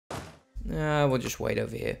We'll just wait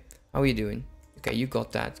over here. How are you doing? Okay, you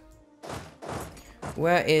got that.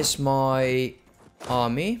 Where is my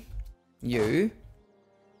army? You.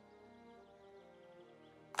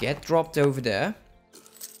 Get dropped over there.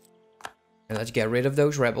 And let's get rid of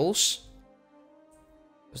those rebels.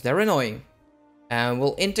 Because they're annoying. And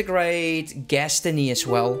we'll integrate Gastony as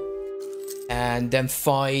well. And then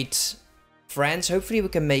fight France. Hopefully we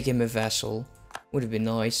can make him a vassal. Would have been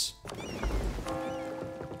nice.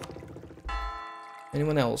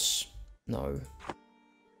 Anyone else? No.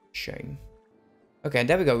 Shame. Okay,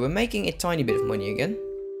 there we go. We're making a tiny bit of money again.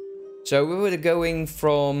 So we were going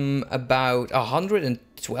from about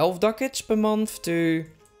 112 ducats per month to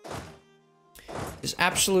this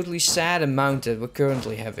absolutely sad amount that we're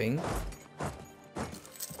currently having.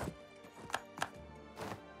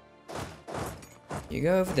 You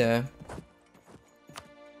go over there.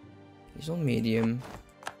 He's on medium.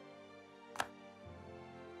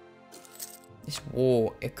 This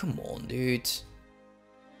war, come on, dude.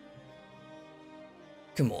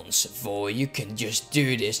 Come on, Savoy, you can just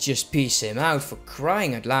do this. Just piece him out, for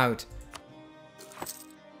crying out loud.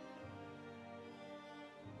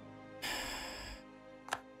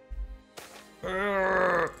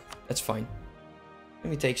 That's fine.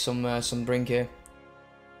 Let me take some drink here.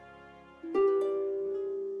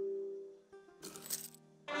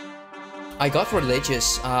 I got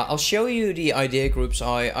religious. I'll show you the idea groups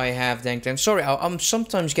I have then. I'm sorry, I'm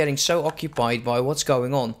sometimes getting so occupied by what's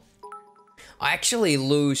going on. I actually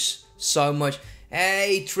lose so much.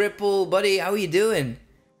 Hey, Triple, buddy, how are you doing?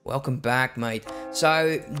 Welcome back, mate.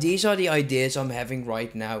 So, these are the ideas I'm having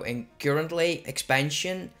right now. And currently,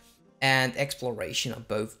 expansion and exploration are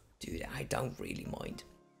both... Dude, I don't really mind.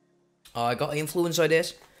 I got influence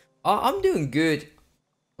ideas. I'm doing good.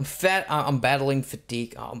 I'm battling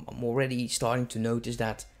fatigue. I'm already starting to notice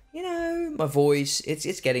that, you know, my voice,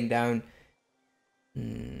 it's getting down.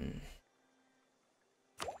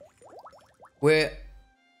 We're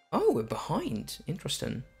behind.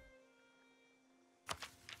 Interesting.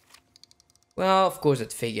 Well, of course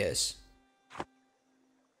it figures.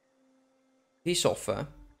 Peace offer.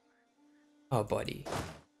 Oh, buddy.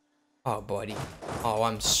 Oh, buddy. Oh,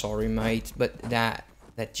 I'm sorry, mate, but that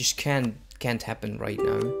just can't happen right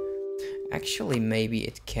now. Actually, maybe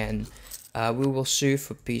it can. We will sue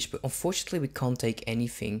for peace, but unfortunately we can't take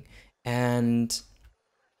anything. And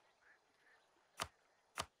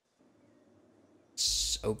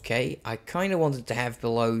okay, I kind of wanted to have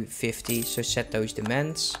below 50, so set those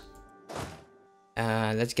demands.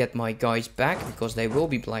 Let's get my guys back, because they will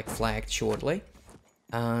be black flagged shortly.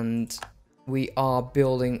 And we are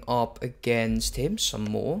building up against him some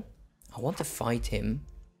more. I want to fight him.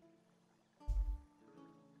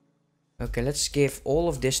 Okay, let's give all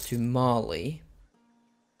of this to Mali.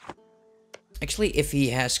 Actually, if he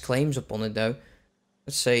has claims upon it though.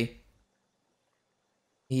 Let's say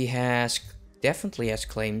he definitely has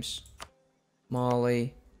claims.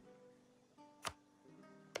 Mali.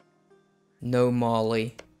 No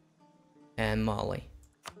Mali. And Mali.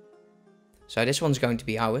 So this one's going to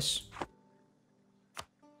be ours.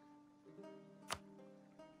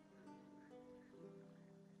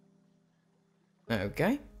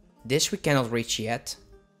 Okay. This we cannot reach yet.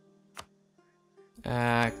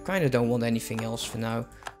 Kind of don't want anything else for now.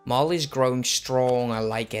 Mali's growing strong. I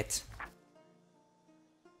like it.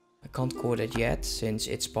 I can't core that yet, since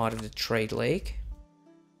it's part of the trade league.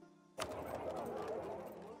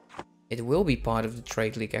 It will be part of the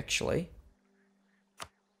trade league, actually.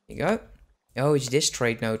 There you go. Oh, it's this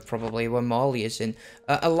trade node, probably, where Mali is in.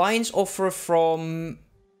 Alliance offer from...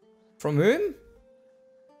 From whom?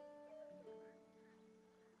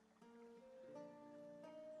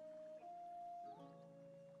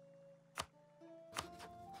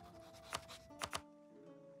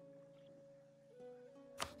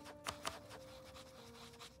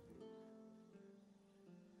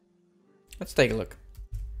 Let's take a look.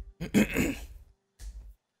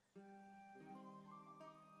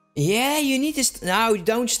 Yeah, you need to... No,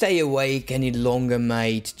 don't stay awake any longer,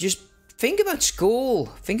 mate. Just think about school.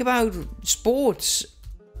 Think about sports.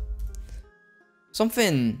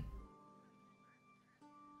 Something.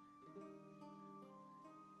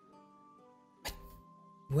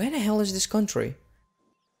 Where the hell is this country?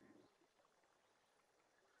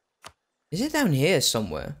 Is it down here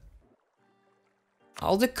somewhere?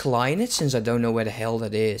 I'll decline it, since I don't know where the hell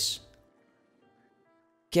that is.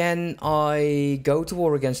 Can I go to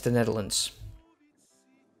war against the Netherlands?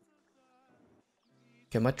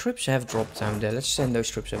 Okay, my troops have dropped down there. Let's send those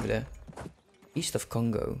troops over there. East of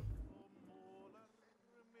Congo.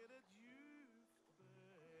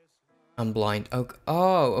 I'm blind.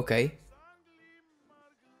 Oh, okay.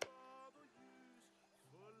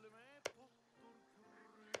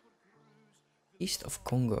 East of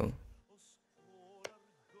Congo.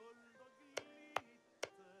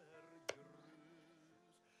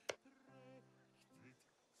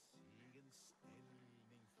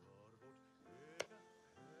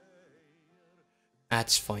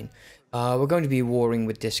 That's fine. We're going to be warring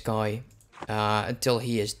with this guy until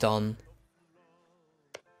he is done.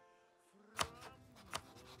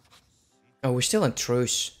 Oh, we're still in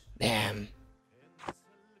truce. Damn.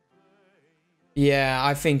 Yeah,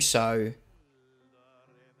 I think so.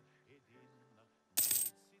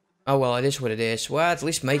 Oh well, it is what it is. Well, at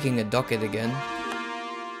least making a docket again.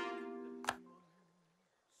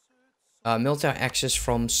 Military access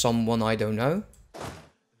from someone I don't know.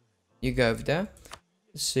 You go over there.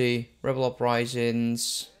 Let's see. Rebel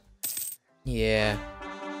uprisings. Yeah.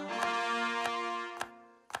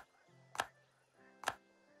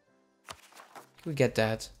 We get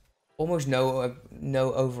that. Almost no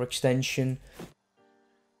overextension.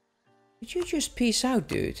 Did you just peace out,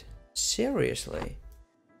 dude? Seriously?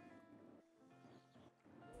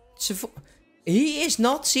 He is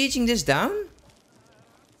not sieging this down?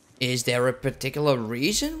 Is there a particular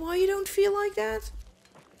reason why you don't feel like that?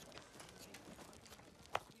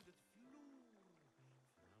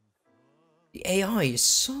 The AI is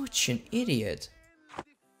such an idiot.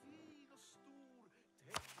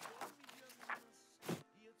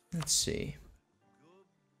 Let's see.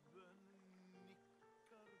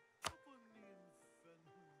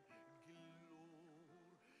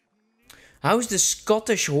 How's the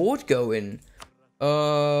Scottish horde going?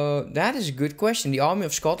 That is a good question. The army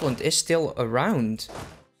of Scotland is still around,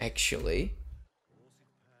 actually.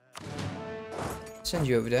 Send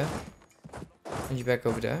you over there. Send you back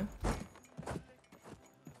over there.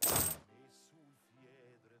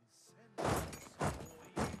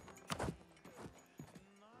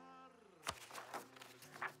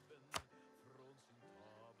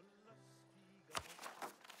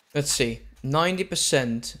 Let's see.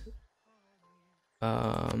 90%.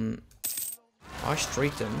 I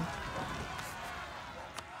street them.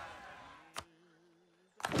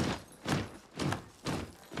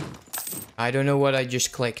 I don't know what I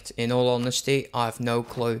just clicked. In all honesty, I have no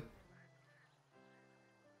clue.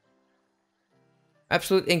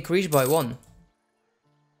 Absolute increase by 1.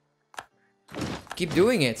 Keep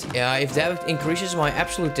doing it. Yeah, if that increases my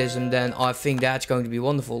absolutism, then I think that's going to be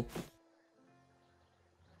wonderful.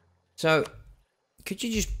 So, could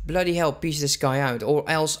you just bloody hell piece this guy out? Or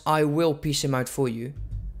else I will piece him out for you.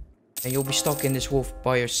 And you'll be stuck in this wolf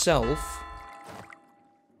by yourself.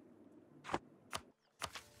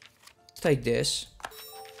 Let's take this.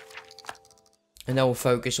 And then we'll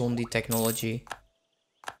focus on the technology.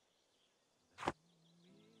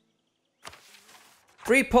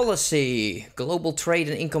 Free policy. Global trade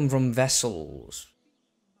and income from vessels.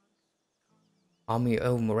 Army,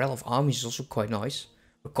 oh, morale of armies is also quite nice.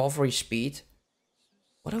 Recovery speed.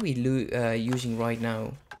 What are we using right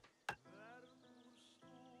now?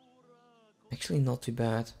 Actually not too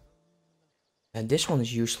bad. And this one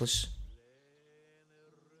is useless.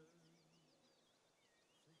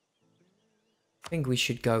 I think we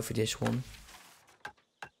should go for this one.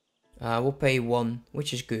 We'll pay 1,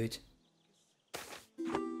 which is good.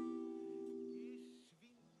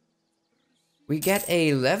 We get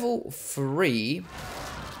a level 3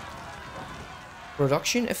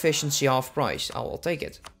 production efficiency half price. I'll take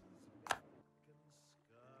it.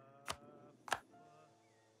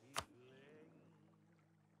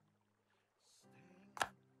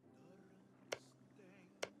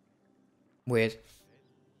 Weird.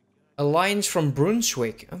 Alliance from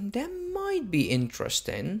Brunswick. That might be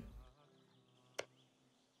interesting.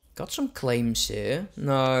 Got some claims here.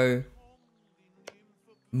 No.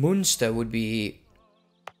 Munster would be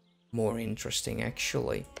more interesting,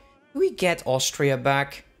 actually. Do we get Austria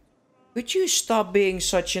back? Could you stop being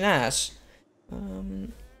such an ass?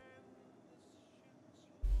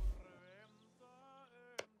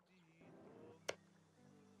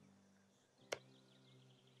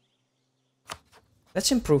 Let's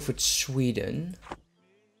improve with Sweden.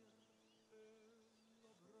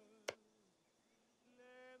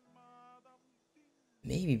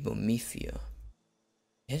 Maybe Bomifia.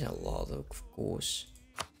 There's a lot, of course.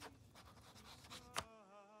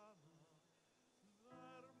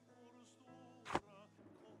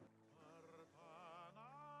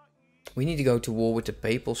 We need to go to war with the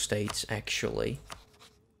Papal States, actually.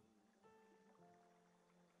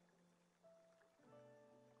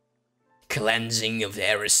 Cleansing of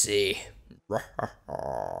heresy. I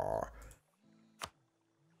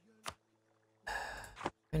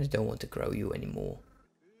just don't want to grow you anymore.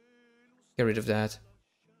 Get rid of that.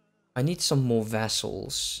 I need some more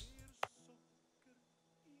vassals.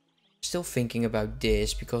 still thinking about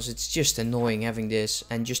this because it's just annoying having this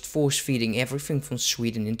and just force feeding everything from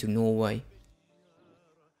Sweden into Norway.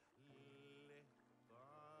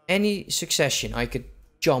 Any succession I could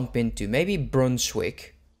jump into, maybe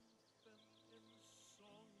Brunswick.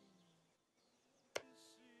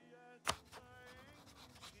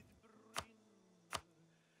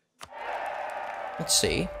 Let's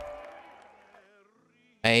see.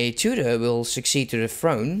 A Tudor will succeed to the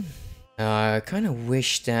throne. I kind of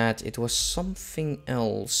wish that it was something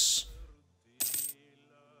else.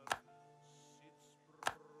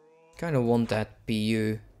 Kind of want that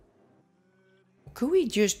PU. Could we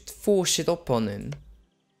just force it up on him?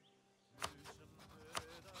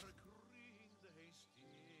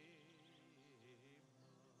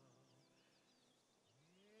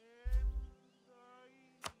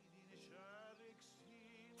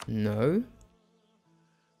 No.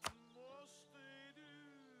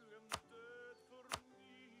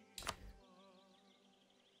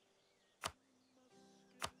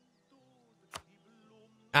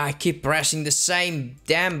 I keep pressing the same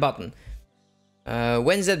damn button.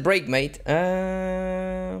 When's that break, mate?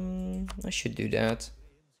 I should do that.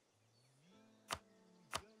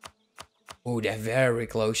 Oh, they're very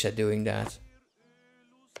close at doing that.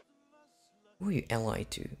 Who are you allied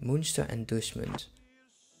to? Munster and Dusmund.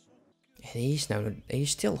 And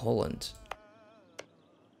he's still Holland.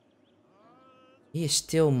 He is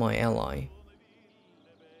still my ally.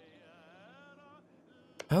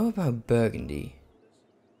 How about Burgundy?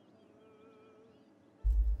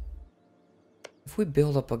 If we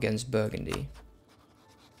build up against Burgundy,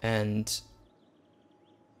 and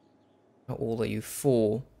how old are you?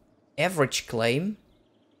 4. Average claim.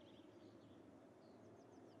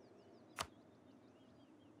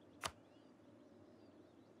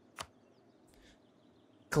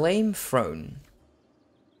 Claim throne.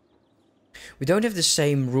 We don't have the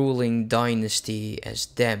same ruling dynasty as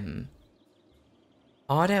them.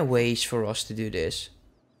 Are there ways for us to do this?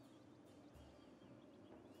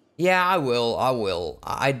 Yeah, I will.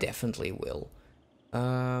 I definitely will.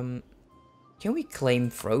 Can we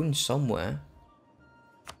claim throne somewhere?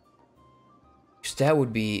 Because that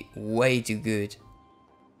would be way too good.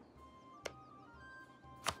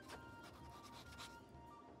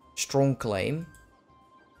 Strong claim.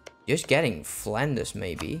 Just getting Flanders,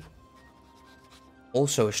 maybe.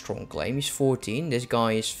 Also a strong claim. He's 14. This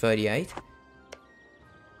guy is 38.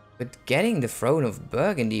 But getting the throne of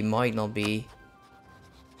Burgundy might not be...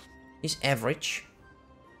 He's average.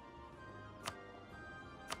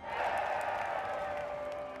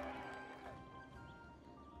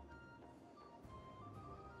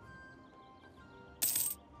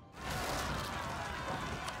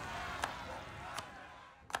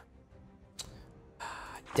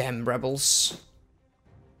 Damn rebels.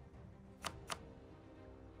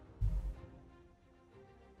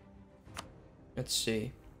 Let's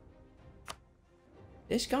see.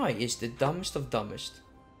 This guy is the dumbest of dumbest.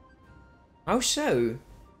 How so?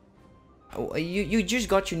 Oh, you just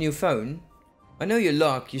got your new phone. I know your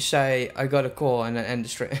luck. You say I got a call and then end the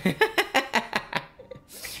stream.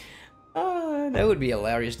 Oh, that would be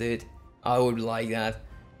hilarious, dude. I would like that.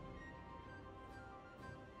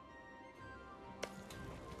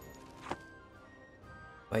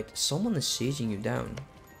 Wait, someone is sieging you down.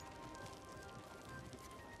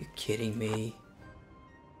 You're kidding me.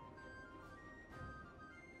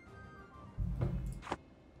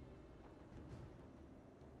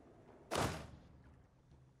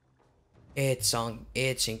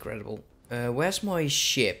 It's incredible. Where's my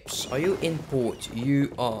ships? Are you in port?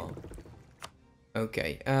 You are.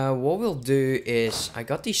 Okay, what we'll do is... I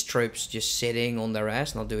got these troops just sitting on their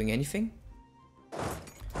ass, not doing anything.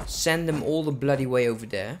 Send them all the bloody way over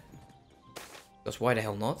there. Because why the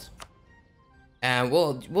hell not? And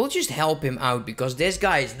we'll just help him out, because this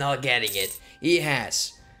guy is not getting it. He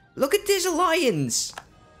has. Look at this alliance!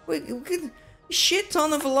 We got a shit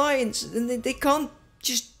ton of alliance, and they can't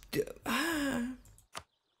just...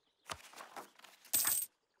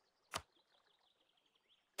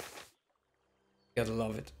 Gotta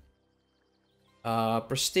love it.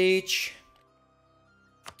 Prestige.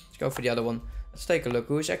 Let's go for the other one. Let's take a look.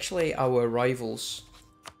 Who's actually our rivals?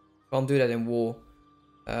 Can't do that in war.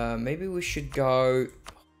 Maybe we should go...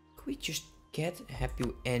 Could we just get happy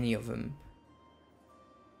with any of them?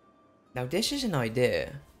 Now this is an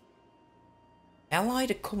idea. Ally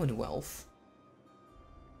the Commonwealth.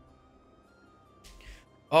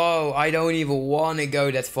 Oh, I don't even want to go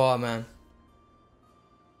that far, man.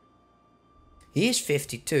 He is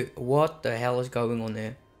 52. What the hell is going on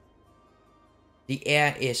there? The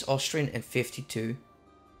heir is Austrian and 52.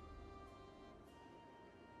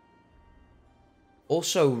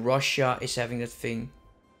 Also, Russia is having that thing.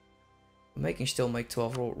 Making still make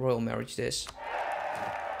 12 royal marriage this.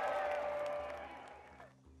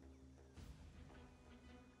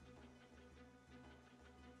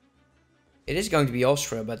 It is going to be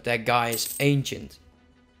Austria, but that guy is ancient.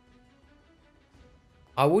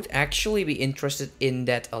 I would actually be interested in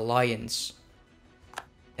that alliance.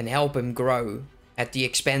 And help him grow at the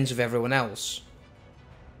expense of everyone else.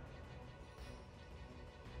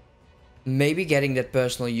 Maybe getting that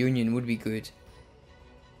personal union would be good.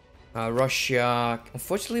 Russia...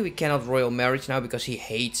 Unfortunately, we cannot royal marriage now because he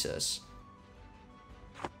hates us.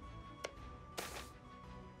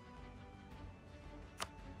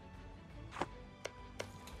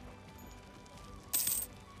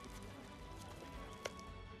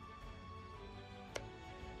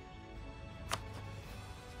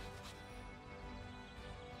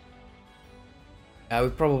 We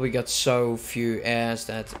probably got so few heirs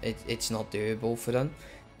that it's not doable for them.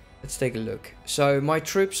 Let's take a look. So my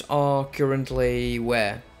troops are currently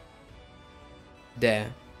where?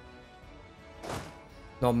 There.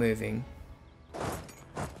 Not moving.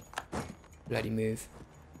 Bloody move.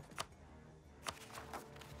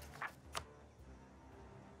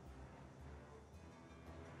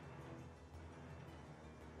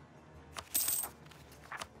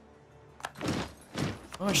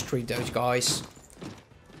 Nice treat those guys.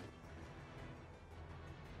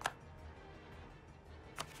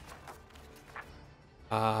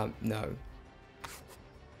 No.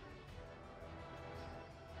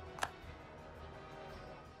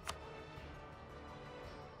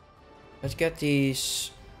 Let's get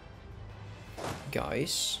these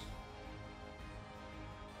guys.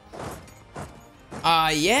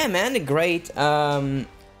 Yeah, man, great. Yeah,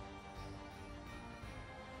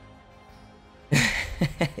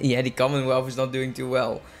 the Commonwealth is not doing too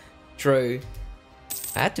well. True.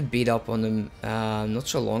 I had to beat up on them not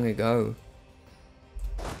so long ago.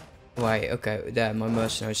 Wait, okay, there, my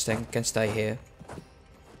mercenaries can stay here.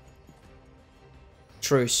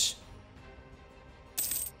 Truce.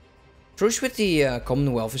 Truce with the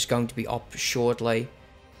Commonwealth is going to be up shortly.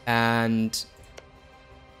 And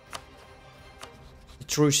the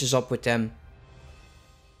truce is up with them.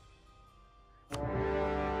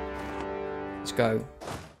 Let's go.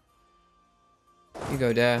 You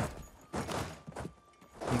go there.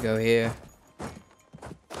 You go here.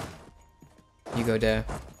 You go there.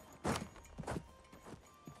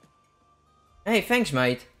 Hey, thanks,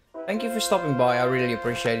 mate. Thank you for stopping by. I really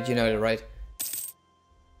appreciate it. You know that, right?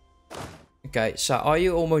 Okay, so are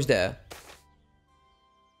you almost there?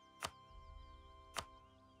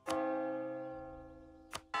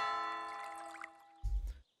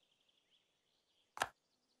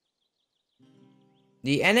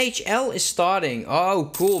 The NHL is starting.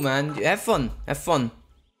 Oh, cool, man. Have fun. Have fun.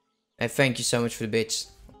 Hey, thank you so much for the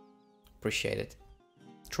bits. Appreciate it.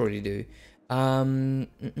 Truly do. I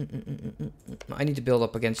need to build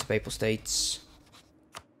up against the Papal States.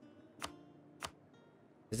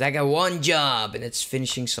 Because I got one job, and it's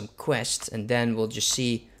finishing some quests, and then we'll just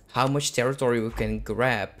see how much territory we can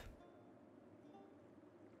grab.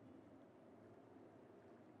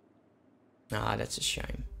 Ah, that's a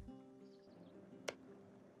shame.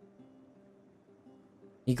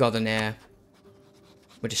 He got an heir.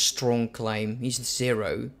 With a strong claim. He's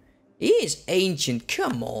 0. He is ancient,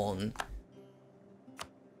 come on.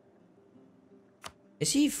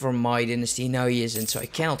 Is he from my dynasty? No, he isn't, so I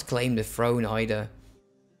cannot claim the throne either.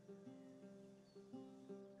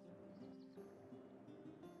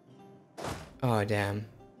 Oh, damn.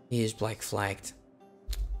 He is black flagged.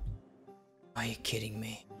 Are you kidding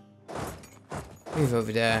me? Move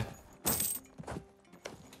over there.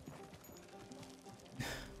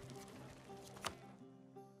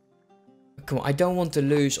 Come on, I don't want to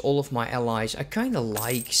lose all of my allies. I kind of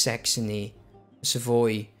like Saxony,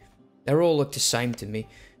 Savoy. They all look the same to me.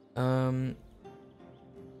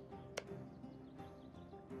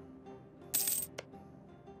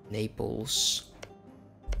 Naples.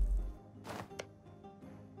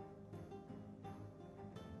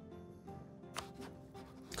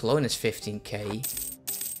 Cologne is 15k.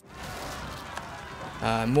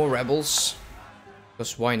 More rebels.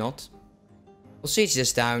 Because why not? We'll siege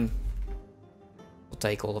this down. We'll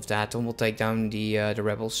take all of that and we'll take down the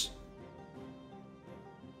rebels.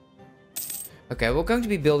 Okay, we're going to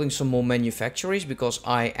be building some more manufactories because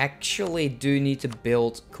I actually do need to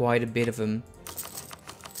build quite a bit of them.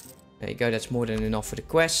 There you go, that's more than enough for the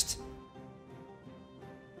quest.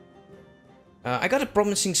 I got a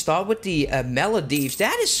promising start with the Maldives.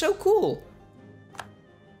 That is so cool.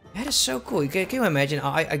 That is so cool. Can you imagine?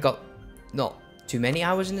 I got not too many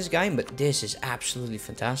hours in this game, but this is absolutely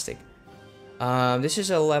fantastic. This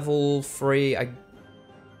is a level 3, I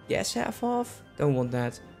guess half. Don't want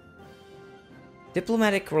that.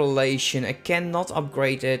 Diplomatic relation. I cannot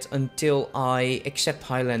upgrade it until I accept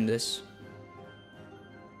Highlanders.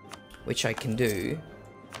 Which I can do.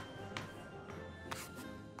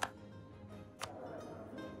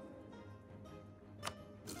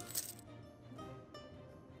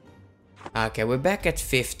 Okay, we're back at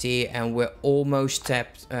 50 and we're almost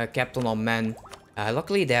capped on our men.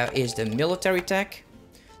 Luckily there is the military tech.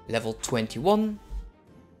 Level 21.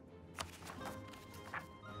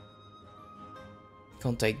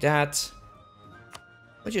 Can't take that.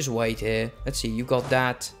 We'll just wait here. Let's see, you got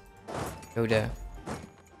that. Go there.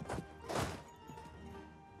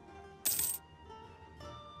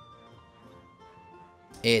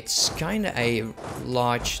 It's kinda a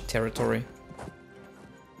large territory.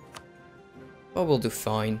 But we'll do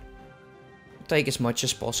fine. We'll take as much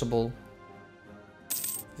as possible.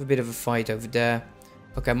 Have a bit of a fight over there.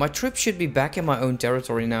 Okay, my troops should be back in my own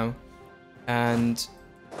territory now. And...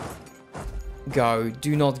 go.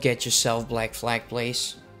 Do not get yourself black flag,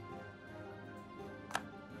 please.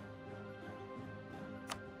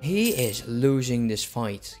 He is losing this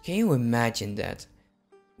fight. Can you imagine that?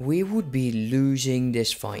 We would be losing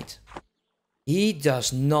this fight. He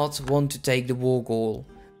does not want to take the war goal.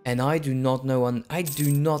 And I do not know, I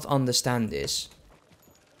do not understand this.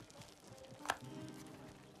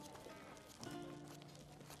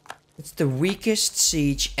 It's the weakest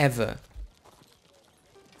siege ever.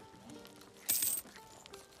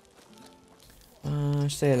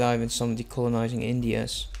 Stay alive in some decolonizing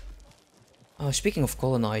Indias. Oh, speaking of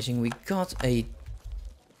colonizing, we got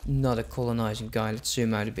another colonizing guy. Let's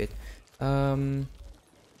zoom out a bit. Can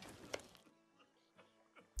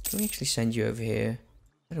we actually send you over here?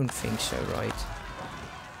 I don't think so, right?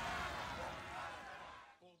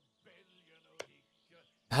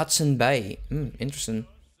 Hudson Bay. Interesting.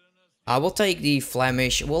 I will take the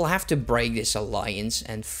Flemish. We'll have to break this alliance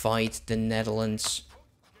and fight the Netherlands.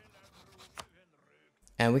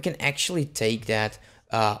 And we can actually take that.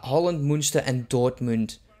 Holland, Munster and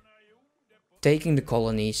Dortmund. Taking the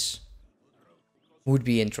colonies would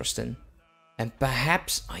be interesting. And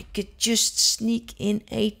perhaps I could just sneak in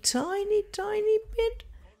a tiny bit.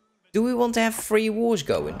 Do we want to have 3 wars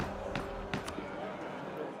going?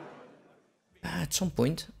 At some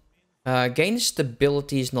point. Gain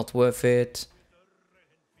stability is not worth it.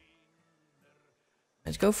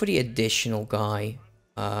 Let's go for the additional guy.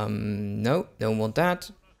 No, don't want that.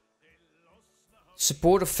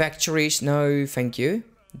 Support of factories. No, thank you.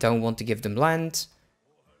 Don't want to give them land.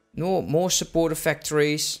 No, more support of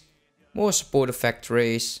factories. More support of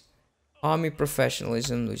factories. Army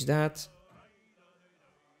professionalism. Lose that.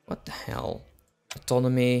 What the hell?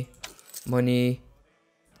 Autonomy. Money.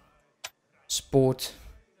 Sport.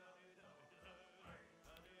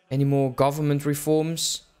 Any more government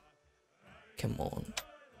reforms? Come on.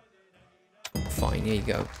 Fine, here you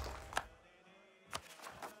go.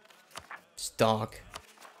 It's dark.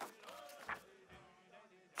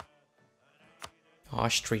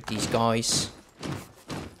 Harsh treat these guys.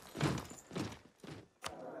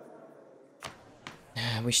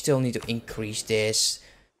 We still need to increase this.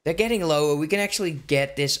 They're getting lower. We can actually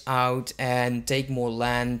get this out and take more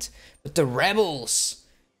land. But the rebels!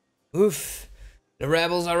 Oof. The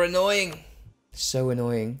rebels are annoying. So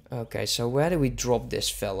annoying. Okay, so where do we drop this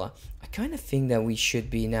fella? I kind of think that we should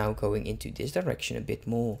be now going into this direction a bit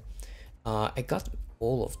more. I got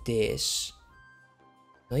all of this.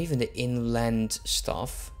 Not even the inland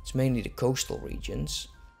stuff. It's mainly the coastal regions.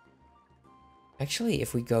 Actually,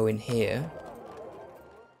 if we go in here...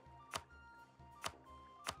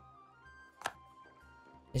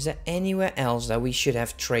 is there anywhere else that we should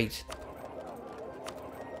have trade?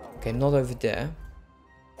 Okay, not over there.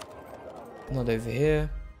 Not over here.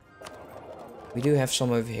 We do have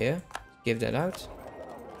some over here. Give that out.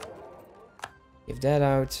 Give that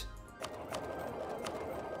out.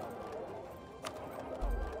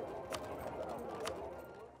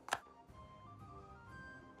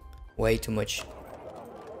 Way too much.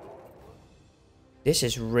 This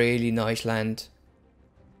is really nice land.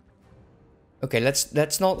 Okay,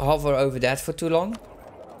 let's not hover over that for too long.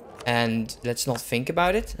 And let's not think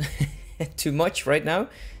about it too much right now.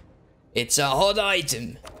 It's a hot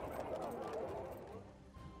item.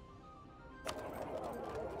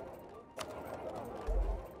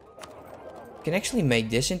 You can actually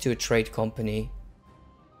make this into a trade company.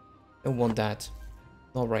 Don't want that.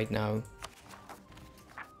 Not right now.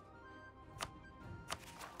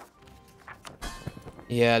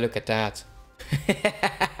 Yeah, look at that.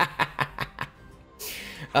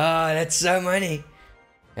 Ah, that's so money.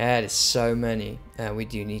 That is so many. We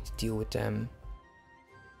do need to deal with them.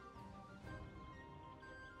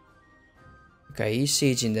 Okay, he's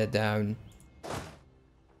sieging that down.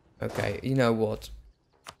 Okay, you know what?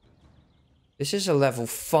 This is a level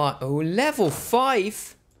 5. Oh, level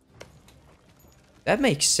 5? That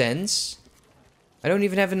makes sense. I don't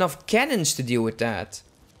even have enough cannons to deal with that.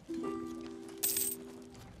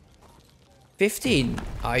 15.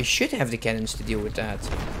 I should have the cannons to deal with that.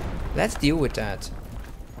 Let's deal with that.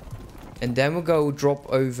 And then we'll go drop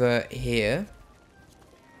over here.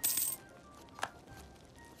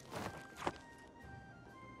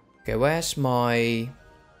 Okay, where's my...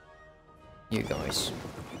 You guys.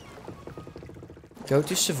 Go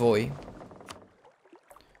to Savoy.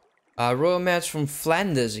 Royal Mats from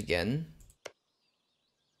Flanders again.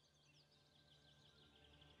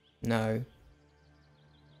 No.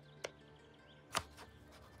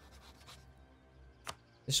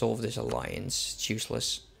 Dissolve this alliance. It's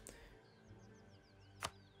useless.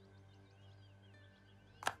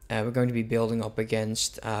 We're going to be building up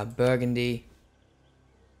against Burgundy.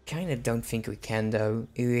 Kinda don't think we can though.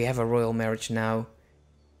 We have a royal marriage now.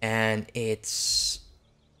 And it's...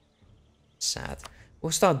 sad.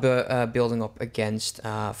 We'll start building up against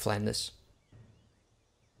Flanders.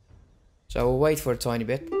 So we'll wait for a tiny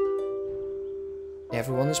bit.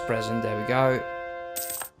 Everyone is present. There we go.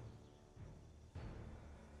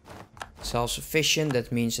 Self-sufficient.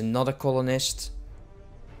 That means another colonist.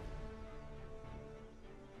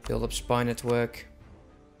 Build up spy network.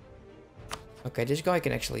 Okay, this guy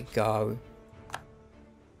can actually go.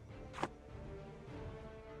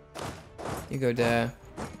 You go there.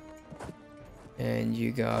 And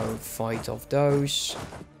you go fight off those.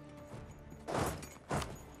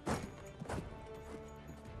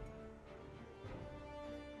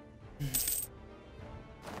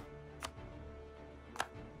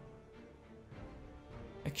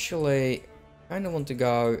 Actually, I kind of want to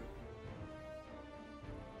go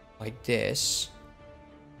like this.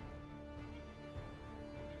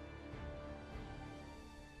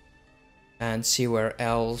 And see where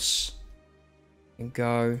else can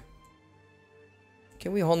go.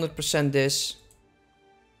 Can we 100% this?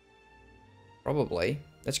 Probably.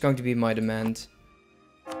 That's going to be my demand.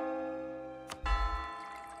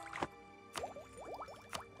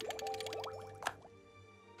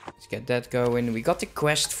 Let's get that going. We got the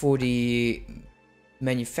quest for the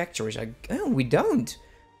manufacturers. Oh, we don't.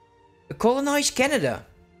 Colonize Canada.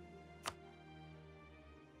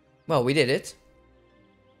 Well, we did it.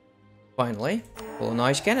 Finally.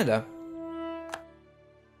 Colonize Canada.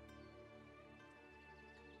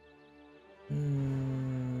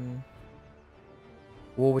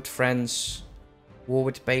 War with France. War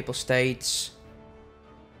with the Papal States.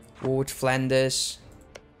 War with Flanders.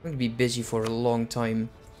 I'm going to be busy for a long time.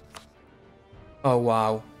 Oh,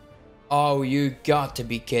 wow. Oh, you got to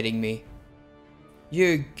be kidding me.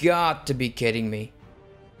 You got to be kidding me.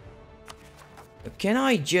 Can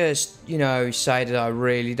I just, you know, say that I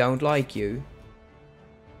really don't like you?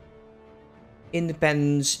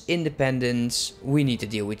 Independence, independence. We need to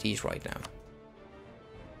deal with these right now.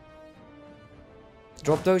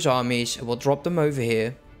 Drop those armies. We'll drop them over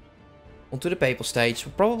here. Onto the Papal States.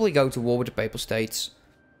 We'll probably go to war with the Papal States.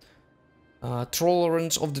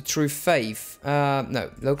 Tolerance of the True Faith. No.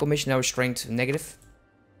 Local missionary strength negative.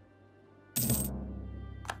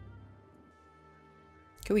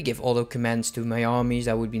 Can we give auto commands to my armies?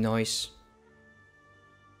 That would be nice.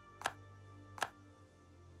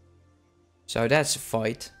 So that's a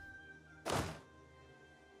fight.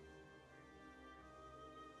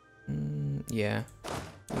 Yeah.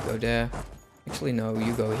 You go there. Actually, no.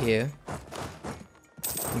 You go here.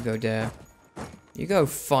 You go there. You go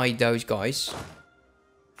fight those guys.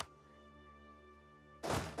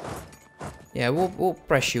 Yeah, we'll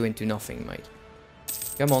press you into nothing, mate.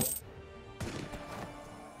 Come on.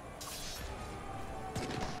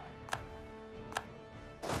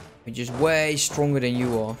 We're just way stronger than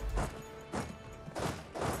you are.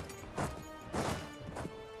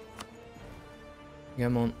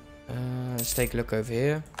 Come on. Let's take a look over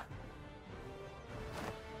here.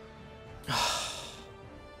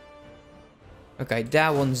 Okay,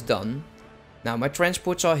 that one's done. Now, my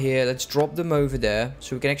transports are here. Let's drop them over there.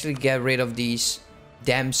 So we can actually get rid of these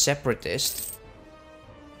damn separatists.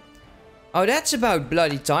 Oh, that's about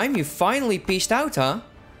bloody time. You finally peaced out, huh?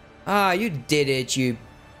 Ah, you did it, you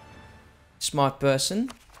smart person.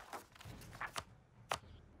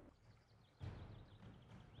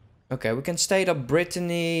 Okay, we can state up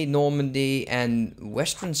Brittany, Normandy, and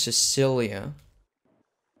Western Sicilia.